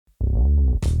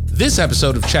This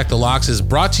episode of Check the Locks is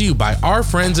brought to you by our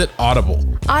friends at Audible.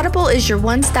 Audible is your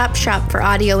one-stop shop for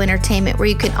audio entertainment where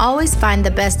you can always find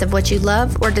the best of what you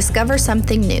love or discover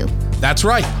something new. That's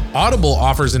right. Audible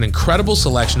offers an incredible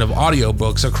selection of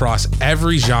audiobooks across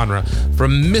every genre,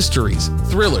 from mysteries,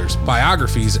 thrillers,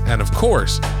 biographies, and of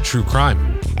course, true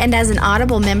crime. And as an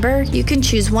Audible member, you can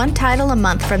choose one title a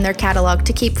month from their catalog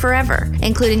to keep forever,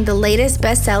 including the latest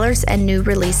bestsellers and new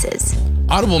releases.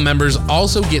 Audible members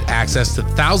also get access to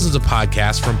thousands of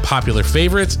podcasts from popular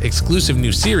favorites, exclusive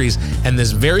new series, and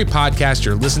this very podcast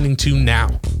you're listening to now.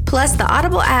 Plus, the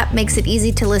Audible app makes it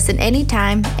easy to listen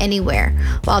anytime, anywhere.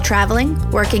 While traveling,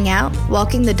 working out,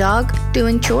 walking the dog,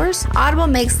 doing chores, Audible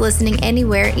makes listening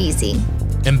anywhere easy.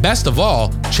 And best of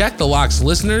all, Check the Locks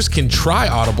listeners can try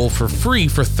Audible for free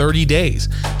for 30 days.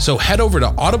 So head over to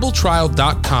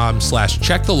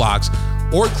audibletrial.com/checkthelocks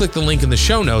or click the link in the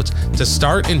show notes to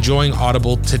start enjoying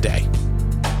Audible today.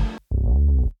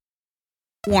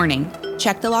 Warning,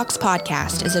 Check the Locks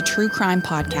podcast is a true crime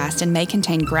podcast and may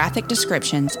contain graphic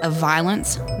descriptions of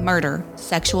violence, murder,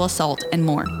 sexual assault, and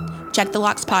more. Check the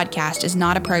Locks podcast is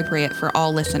not appropriate for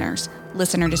all listeners.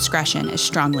 Listener discretion is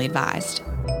strongly advised.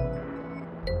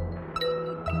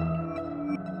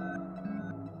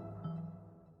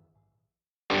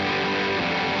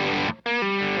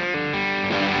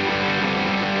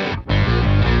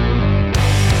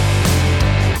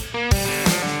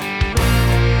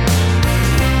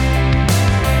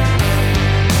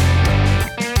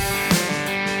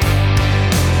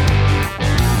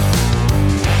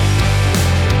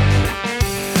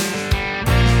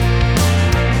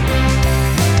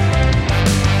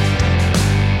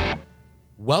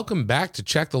 Welcome back to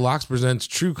Check the Locks presents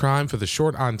True Crime for the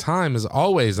Short on Time. As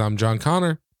always, I'm John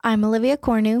Connor. I'm Olivia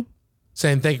Cornu.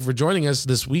 Saying thank you for joining us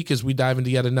this week as we dive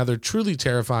into yet another truly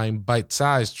terrifying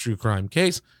bite-sized true crime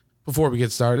case. Before we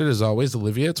get started, as always,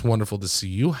 Olivia, it's wonderful to see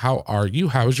you. How are you?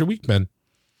 How has your week been?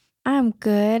 I'm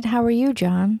good. How are you,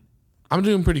 John? I'm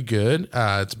doing pretty good.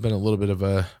 It's been a little bit of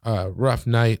a rough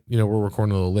night. You know, we're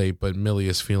recording a little late, but Millie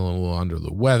is feeling a little under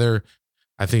the weather.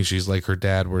 I think she's like her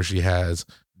dad, where she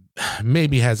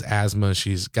maybe has asthma.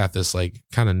 She's got this like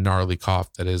kind of gnarly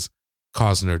cough that is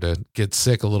causing her to get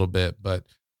sick a little bit. But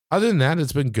other than that,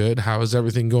 it's been good. How is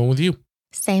everything going with you?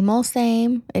 Same old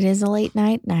same. It is a late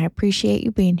night, and I appreciate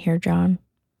you being here, John.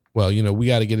 Well, you know, we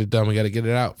got to get it done. We got to get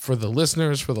it out for the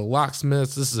listeners, for the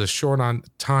locksmiths. This is a short on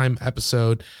time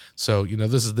episode. So, you know,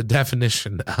 this is the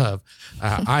definition of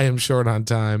I am short on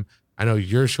time. I know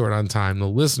you're short on time. The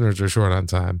listeners are short on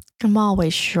time. I'm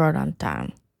always short on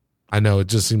time. I know it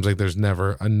just seems like there's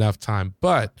never enough time,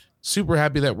 but super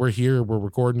happy that we're here. We're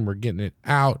recording, we're getting it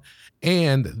out.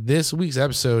 And this week's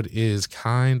episode is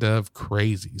kind of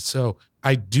crazy. So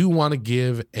I do want to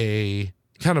give a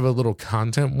kind of a little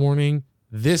content warning.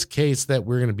 This case that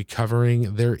we're going to be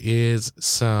covering, there is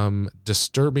some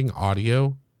disturbing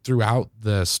audio throughout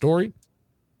the story.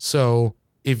 So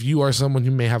if you are someone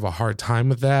who may have a hard time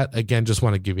with that, again, just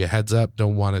want to give you a heads up.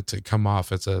 Don't want it to come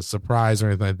off as a surprise or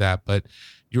anything like that, but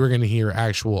you are going to hear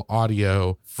actual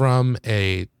audio from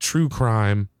a true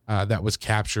crime that was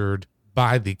captured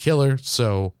by the killer.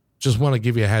 So just want to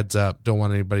give you a heads up. Don't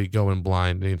want anybody going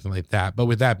blind, anything like that. But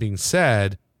with that being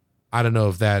said, I don't know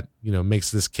if that, you know, makes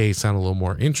this case sound a little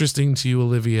more interesting to you,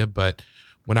 Olivia, but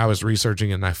when I was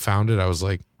researching it and I found it, I was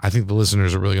like, I think the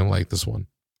listeners are really going to like this one.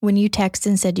 When you text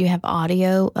and said you have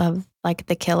audio of like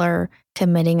the killer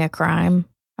committing a crime,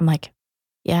 I'm like,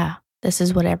 yeah, this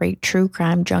is what every true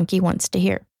crime junkie wants to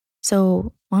hear.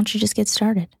 So why don't you just get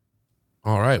started?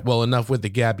 All right. Well, enough with the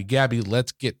gabby.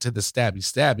 Let's get to the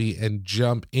stabby and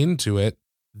jump into it.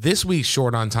 This week's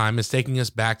Short on Time is taking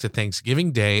us back to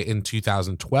Thanksgiving Day in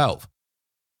 2012.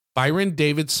 Byron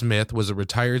David Smith was a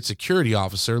retired security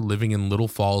officer living in Little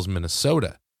Falls,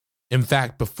 Minnesota. In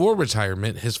fact, before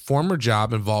retirement, his former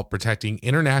job involved protecting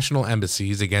international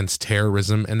embassies against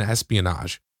terrorism and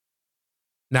espionage.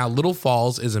 Now, Little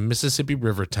Falls is a Mississippi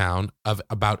River town of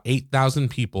about 8,000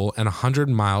 people and 100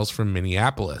 miles from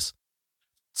Minneapolis.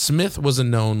 Smith was a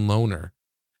known loner.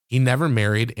 He never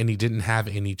married and he didn't have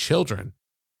any children.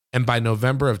 And by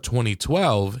November of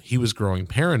 2012, he was growing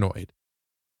paranoid.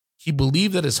 He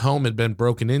believed that his home had been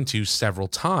broken into several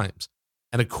times.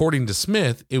 And according to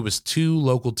Smith, it was two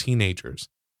local teenagers,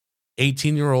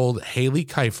 18-year-old Haley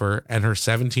Kiefer and her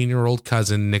 17-year-old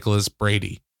cousin, Nicholas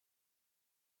Brady.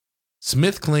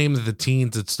 Smith claimed that the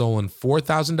teens had stolen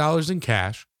 $4,000 in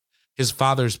cash, his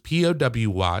father's POW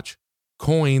watch,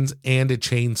 coins, and a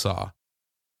chainsaw.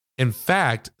 In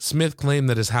fact, Smith claimed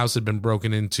that his house had been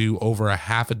broken into over a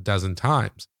half a dozen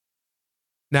times.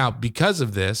 Now, because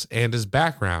of this and his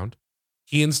background,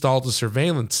 he installed a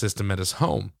surveillance system at his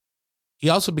home. He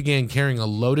also began carrying a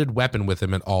loaded weapon with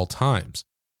him at all times.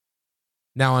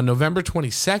 Now, on November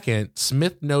 22nd,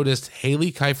 Smith noticed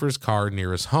Haley Kiefer's car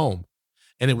near his home,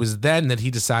 and it was then that he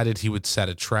decided he would set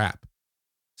a trap.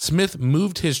 Smith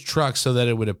moved his truck so that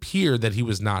it would appear that he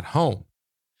was not home.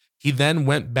 He then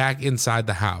went back inside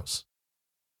the house.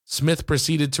 Smith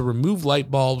proceeded to remove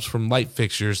light bulbs from light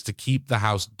fixtures to keep the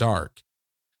house dark.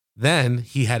 Then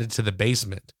he headed to the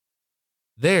basement.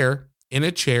 There, in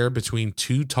a chair between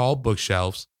two tall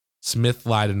bookshelves, Smith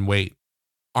lied in wait,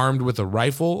 armed with a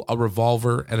rifle, a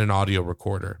revolver, and an audio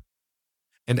recorder.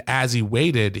 And as he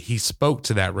waited, he spoke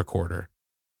to that recorder.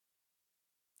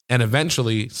 And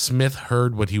eventually, Smith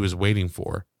heard what he was waiting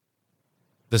for: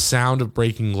 the sound of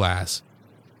breaking glass.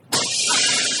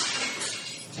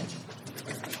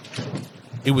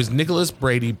 It was Nicholas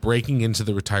Brady breaking into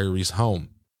the retiree's home.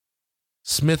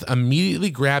 Smith immediately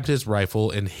grabbed his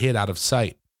rifle and hid out of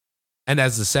sight. And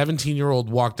as the 17-year-old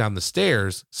walked down the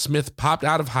stairs, Smith popped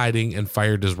out of hiding and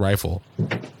fired his rifle.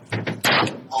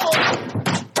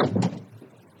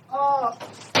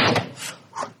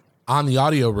 On the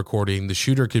audio recording, the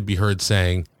shooter could be heard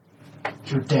saying,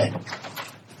 "You're dead."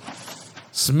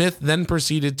 Smith then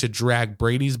proceeded to drag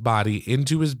Brady's body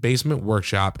into his basement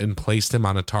workshop and placed him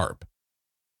on a tarp.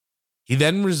 He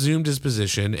then resumed his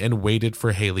position and waited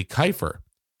for Haley Kiefer.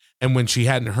 And when she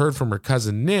hadn't heard from her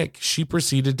cousin Nick, she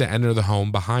proceeded to enter the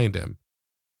home behind him.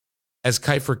 As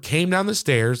Kiefer came down the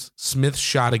stairs, Smith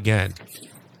shot again.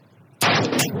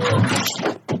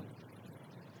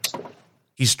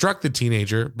 He struck the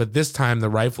teenager, but this time the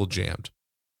rifle jammed.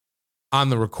 On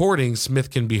the recording, Smith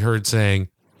can be heard saying,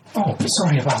 "Oh,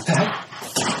 sorry about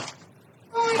that."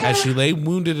 As she lay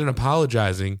wounded and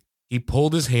apologizing, he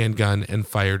pulled his handgun and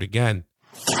fired again.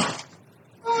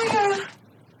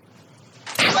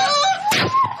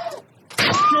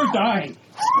 "You're dying,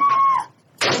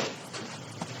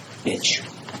 bitch."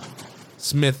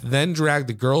 Smith then dragged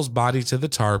the girl's body to the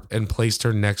tarp and placed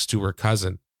her next to her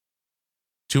cousin.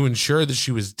 To ensure that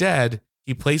she was dead,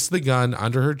 he placed the gun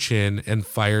under her chin and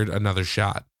fired another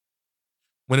shot.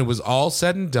 When it was all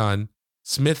said and done,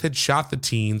 Smith had shot the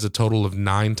teens a total of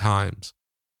 9 times.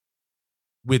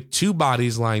 With 2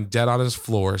 bodies lying dead on his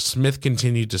floor, Smith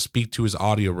continued to speak to his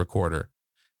audio recorder,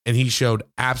 and he showed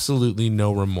absolutely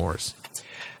no remorse.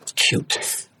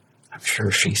 "Cute. I'm sure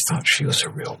she thought she was a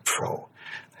real pro.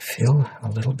 I feel a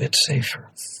little bit safer.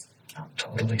 Not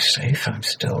totally safe. I'm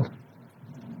still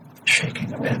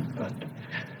shaking a bit, but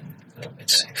a little bit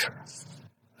safer.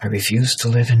 I refuse to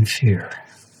live in fear.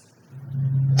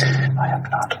 I am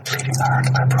not a bleeding heart,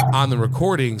 I promise." On the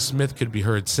recording, Smith could be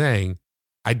heard saying,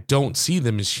 "I don't see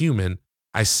them as human.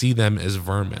 I see them as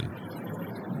vermin."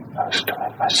 I was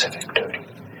doing my civic duty.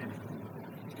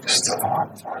 Because the law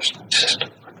enforcement system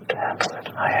couldn't handle it,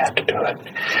 and I had to do it.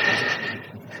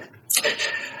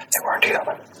 They weren't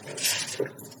human.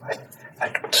 I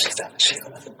don't see them as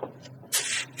human.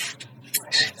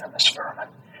 I see them as vermin.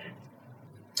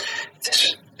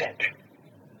 This bitch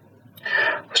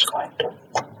was going to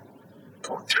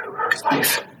go through her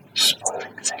life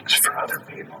spoiling things for other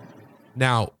people.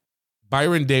 Now,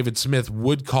 Byron David Smith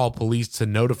would call police to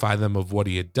notify them of what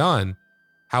he had done.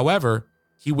 However,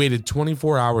 he waited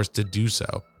 24 hours to do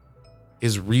so.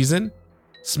 His reason?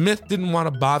 Smith didn't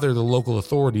want to bother the local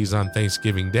authorities on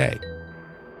Thanksgiving Day.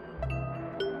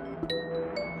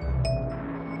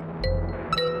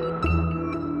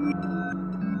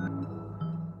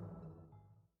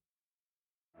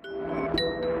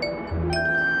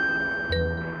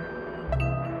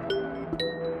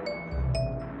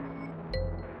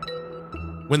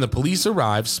 When the police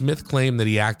arrived, Smith claimed that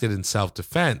he acted in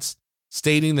self-defense,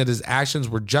 stating that his actions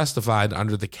were justified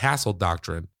under the Castle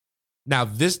Doctrine. Now,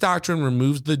 this doctrine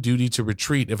removes the duty to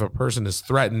retreat if a person is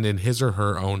threatened in his or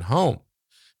her own home,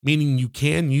 meaning you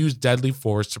can use deadly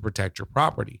force to protect your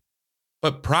property.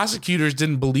 But prosecutors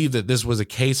didn't believe that this was a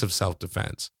case of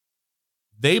self-defense.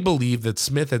 They believed that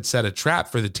Smith had set a trap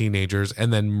for the teenagers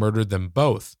and then murdered them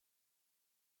both.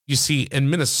 You see, in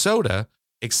Minnesota,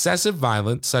 excessive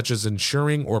violence, such as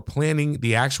ensuring or planning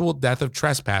the actual death of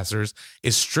trespassers,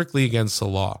 is strictly against the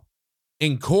law.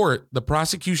 In court, the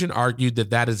prosecution argued that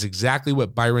that is exactly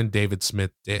what Byron David Smith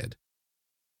did.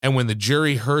 And when the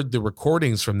jury heard the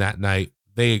recordings from that night,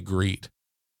 they agreed.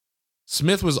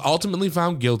 Smith was ultimately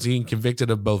found guilty and convicted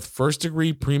of both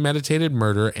first-degree premeditated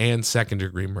murder and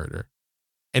second-degree murder.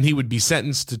 And he would be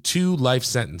sentenced to 2 life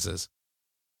sentences.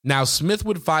 Now, Smith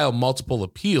would file multiple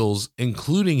appeals,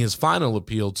 including his final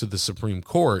appeal to the Supreme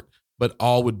Court, but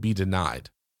all would be denied.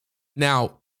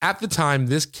 Now, at the time,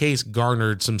 this case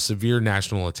garnered some severe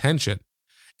national attention,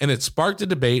 and it sparked a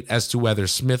debate as to whether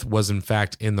Smith was in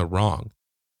fact in the wrong.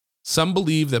 Some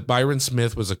believe that Byron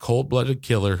Smith was a cold-blooded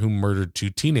killer who murdered 2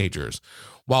 teenagers,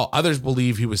 while others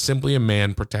believe he was simply a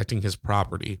man protecting his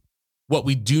property. What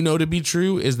we do know to be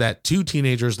true is that 2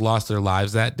 teenagers lost their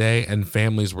lives that day and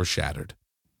families were shattered.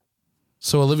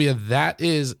 So, Olivia, that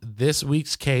is this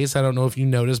week's case. I don't know if you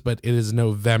noticed, but it is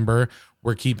November.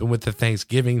 We're keeping with the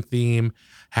Thanksgiving theme.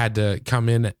 Had to come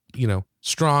in,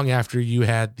 strong after you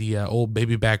had the old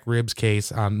baby back ribs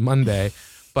case on Monday.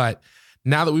 But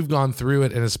now that we've gone through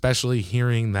it, and especially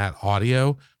hearing that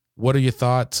audio, what are your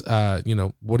thoughts?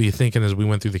 What are you thinking as we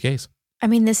went through the case? I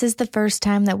mean, this is the first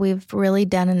time that we've really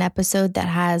done an episode that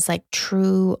has like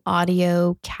true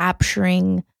audio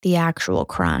capturing the actual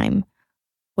crime,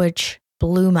 which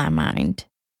blew my mind.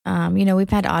 We've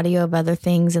had audio of other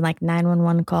things and like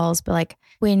 911 calls, but like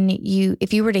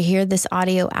if you were to hear this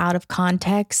audio out of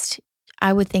context,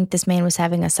 I would think this man was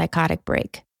having a psychotic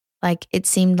break. Like it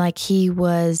seemed like he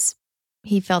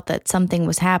felt that something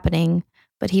was happening,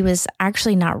 but he was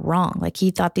actually not wrong. Like he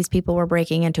thought these people were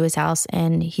breaking into his house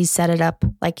and he set it up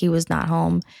like he was not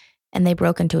home and they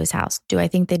broke into his house. Do I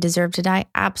think they deserve to die?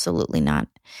 Absolutely not.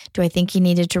 Do I think he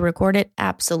needed to record it?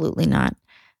 Absolutely not.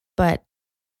 But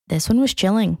this one was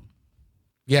chilling.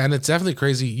 Yeah, and it's definitely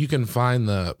crazy. You can find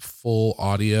the full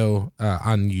audio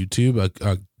on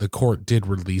YouTube. The court did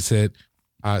release it,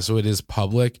 so it is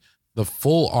public. The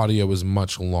full audio is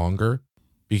much longer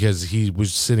because he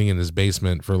was sitting in his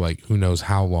basement for like who knows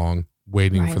how long,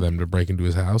 waiting for them to break into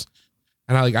his house.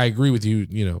 And I agree with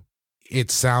you.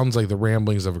 It sounds like the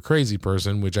ramblings of a crazy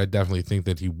person, which I definitely think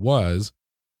that he was,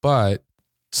 but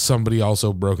somebody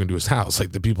also broke into his house.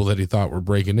 Like the people that he thought were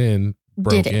breaking in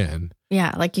broke in.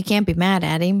 Yeah, like you can't be mad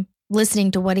at him.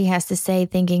 Listening to what he has to say,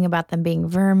 thinking about them being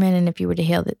vermin, and if you were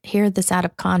to hear this out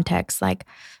of context, like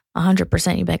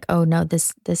 100%, you'd be like, "Oh no,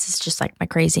 this is just like my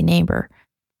crazy neighbor."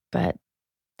 But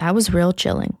that was real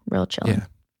chilling. Yeah.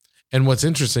 And what's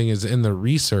interesting is in the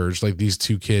research, like these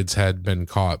 2 kids had been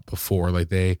caught before.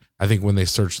 Like I think when they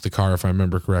searched the car, if I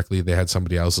remember correctly, they had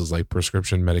somebody else's like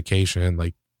prescription medication.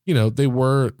 Like they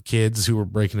were kids who were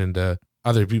breaking into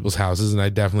other people's houses, and I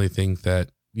definitely think that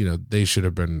they should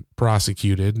have been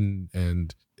prosecuted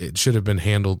and it should have been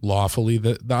handled lawfully.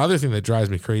 The other thing that drives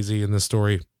me crazy in this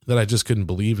story that I just couldn't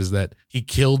believe is that he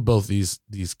killed both these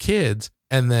kids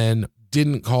and then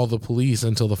didn't call the police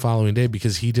until the following day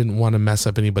because he didn't want to mess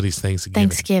up anybody's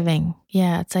Thanksgiving.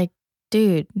 Yeah, it's like,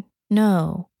 dude,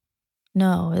 no.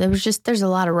 There's a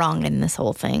lot of wrong in this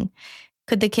whole thing.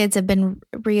 Could the kids have been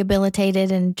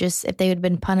rehabilitated and just if they had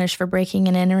been punished for breaking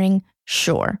and entering?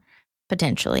 Sure,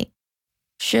 potentially.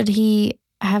 Should he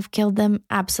have killed them?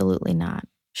 Absolutely not.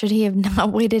 Should he have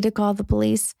not waited to call the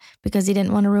police because he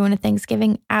didn't want to ruin a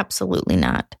Thanksgiving? Absolutely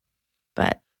not.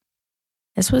 But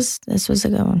this was a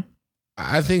good one.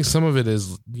 I think some of it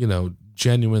is,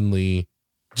 genuinely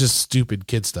just stupid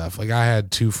kid stuff. Like I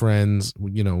had 2 friends,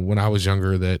 when I was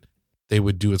younger that they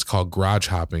would do what's called garage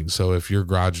hopping. So if your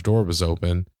garage door was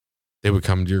open, they would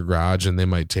come to your garage and they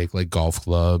might take like golf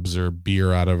clubs or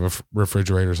beer out of a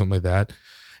refrigerator or something like that.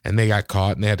 And they got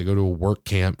caught and they had to go to a work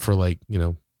camp for like,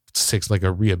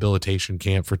 a rehabilitation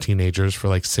camp for teenagers for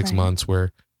like 6 months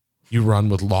where you run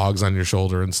with logs on your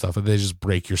shoulder and stuff and they just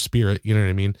break your spirit. You know what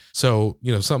I mean? So,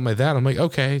 something like that. I'm like,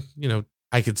 okay,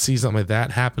 I could see something like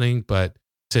that happening, but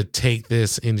to take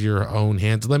this into your own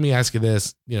hands, let me ask you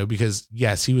this, because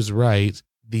yes, he was right.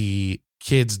 The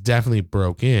kids definitely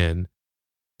broke in,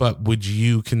 but would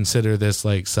you consider this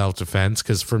like self-defense?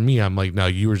 Because for me, I'm like, no,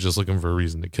 you were just looking for a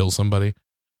reason to kill somebody.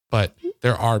 But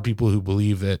there are people who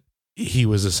believe that he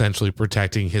was essentially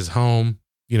protecting his home.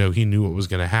 He knew what was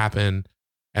going to happen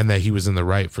and that he was in the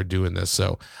right for doing this.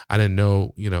 So I didn't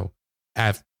know,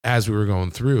 as we were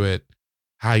going through it,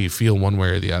 how you feel one way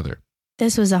or the other.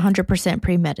 This was 100%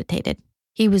 premeditated.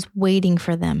 He was waiting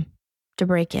for them to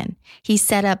break in. He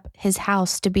set up his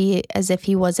house to be as if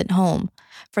he wasn't home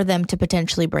for them to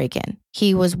potentially break in.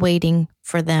 He was waiting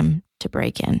for them to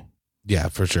break in. Yeah,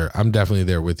 for sure. I'm definitely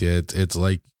there with you. It's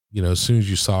like, as soon as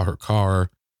you saw her car,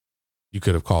 you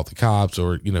could have called the cops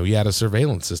or, he had a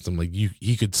surveillance system. Like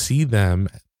he could see them,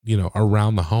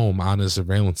 around the home on his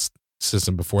surveillance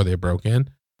system before they broke in.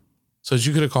 So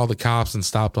you could have called the cops and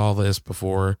stopped all this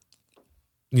before,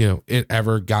 it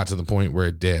ever got to the point where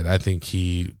it did. I think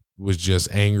he was just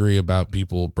angry about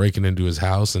people breaking into his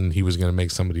house and he was going to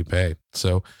make somebody pay.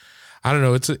 So I don't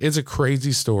know. It's a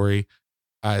crazy story,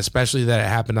 especially that it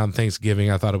happened on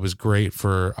Thanksgiving. I thought it was great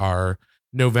for our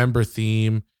November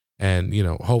theme. And,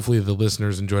 hopefully the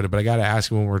listeners enjoyed it. But I got to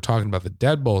ask you, when we're talking about the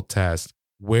deadbolt test,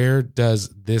 where does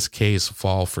this case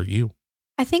fall for you?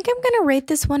 I think I'm going to rate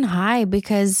this one high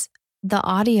because the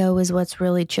audio is what's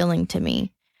really chilling to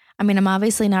me. I mean, I'm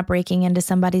obviously not breaking into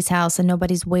somebody's house and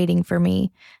nobody's waiting for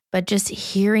me, but just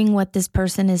hearing what this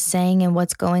person is saying and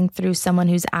what's going through someone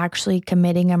who's actually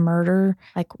committing a murder,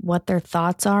 like what their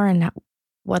thoughts are and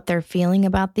what they're feeling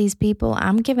about these people,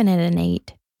 I'm giving it an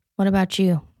 8. What about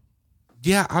you?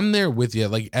 Yeah, I'm there with you.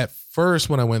 Like at first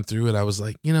when I went through it, I was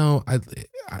like, you know,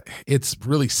 it's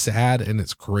really sad and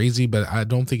it's crazy, but I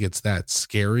don't think it's that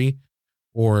scary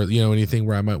or, you know, anything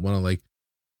where I might want to like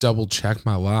double check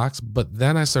my locks. But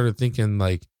then I started thinking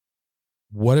like,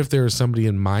 what if there was somebody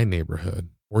in my neighborhood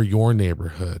or your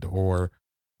neighborhood or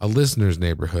a listener's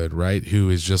neighborhood, right? Who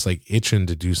is just like itching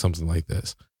to do something like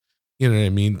this. You know what I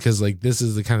mean? Because like this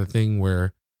is the kind of thing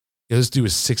where this dude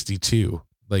was 62.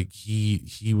 Like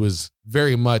he was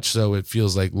very much so, it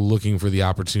feels like looking for the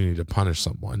opportunity to punish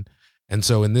someone. And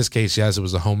so in this case, yes, it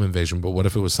was a home invasion, but what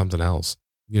if it was something else?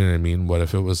 You know what I mean? What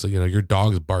if it was, you know, your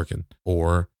dog's barking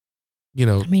or, you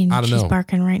know, I don't know. She's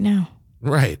barking right now.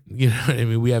 Right. You know what I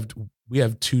mean? We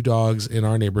have 2 dogs in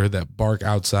our neighborhood that bark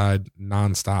outside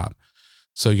nonstop.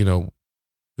 So, you know,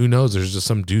 who knows? There's just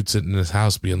some dude sitting in his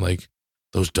house being like,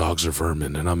 those dogs are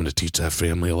vermin and I'm going to teach that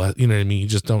family a lesson. You know what I mean? You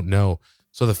just don't know.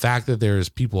 So the fact that there's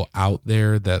people out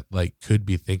there that like could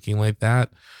be thinking like that,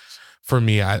 for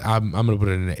me, I'm going to put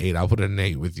it in an 8. I'll put it in an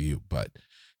 8 with you. But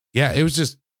yeah, it was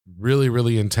just really,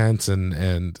 really intense.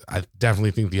 And I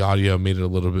definitely think the audio made it a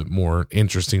little bit more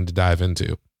interesting to dive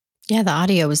into. Yeah, the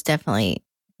audio was definitely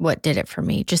what did it for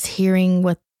me. Just hearing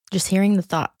the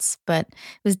thoughts. But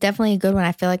it was definitely a good one.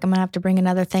 I feel like I'm going to have to bring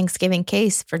another Thanksgiving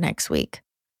case for next week.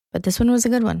 But this one was a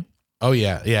good one. Oh,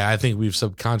 yeah. Yeah. I think we've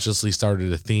subconsciously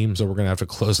started a theme, so we're going to have to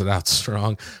close it out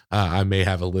strong. I may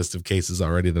have a list of cases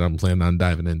already that I'm planning on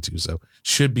diving into, so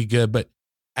should be good. But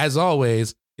as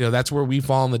always, you know, that's where we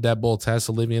fall on the deadbolt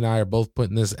test. Olivia and I are both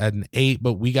putting this at an 8,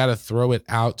 but we got to throw it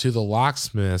out to the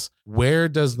locksmiths. Where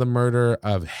does the murder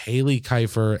of Haley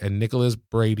Kiefer and Nicholas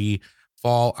Brady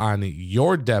fall on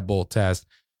your deadbolt test?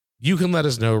 You can let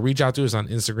us know. Reach out to us on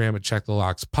Instagram at Check the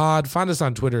Locks Pod. Find us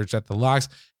on Twitter at Check the Locks.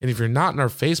 And if you're not in our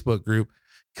Facebook group,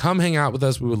 come hang out with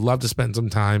us. We would love to spend some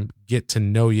time, get to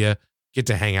know you, get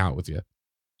to hang out with you.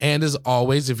 And as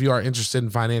always, if you are interested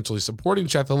in financially supporting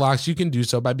Check the Locks, you can do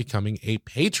so by becoming a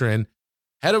patron.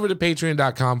 Head over to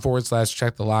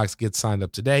patreon.com/Check the Locks. Get signed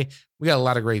up today. We got a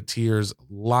lot of great tiers, a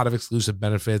lot of exclusive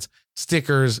benefits,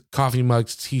 stickers, coffee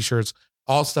mugs, t-shirts,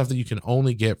 all stuff that you can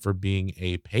only get for being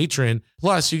a patron.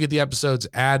 Plus, you get the episodes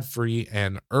ad-free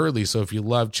and early. So if you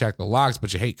love Check the Locks,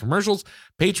 but you hate commercials,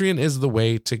 Patreon is the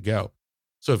way to go.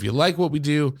 So if you like what we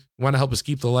do, want to help us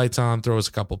keep the lights on, throw us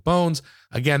a couple bones.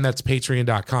 Again, that's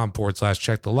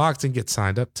patreon.com/Check the Locks and get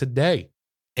signed up today.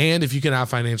 And if you cannot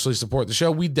financially support the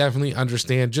show, we definitely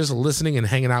understand. Just listening and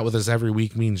hanging out with us every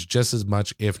week means just as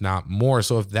much, if not more.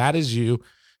 So if that is you,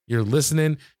 you're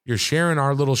listening, you're sharing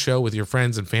our little show with your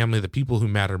friends and family, the people who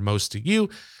matter most to you,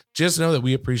 just know that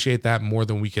we appreciate that more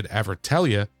than we could ever tell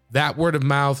you. That word of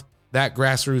mouth, that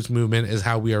grassroots movement is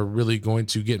how we are really going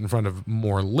to get in front of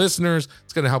more listeners.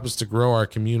 It's going to help us to grow our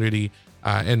community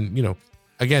and, you know,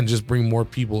 again, just bring more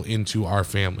people into our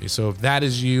family. So if that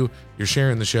is you, you're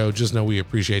sharing the show, just know we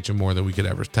appreciate you more than we could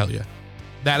ever tell you.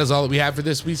 That is all that we have for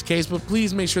this week's case, but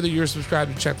please make sure that you're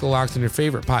subscribed to Check the Locks in your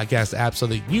favorite podcast app so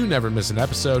that you never miss an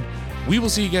episode. We will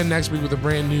see you again next week with a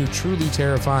brand new, truly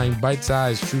terrifying,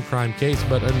 bite-sized true crime case.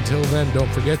 But until then,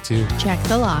 don't forget to Check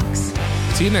the Locks.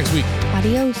 See you next week.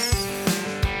 Adios.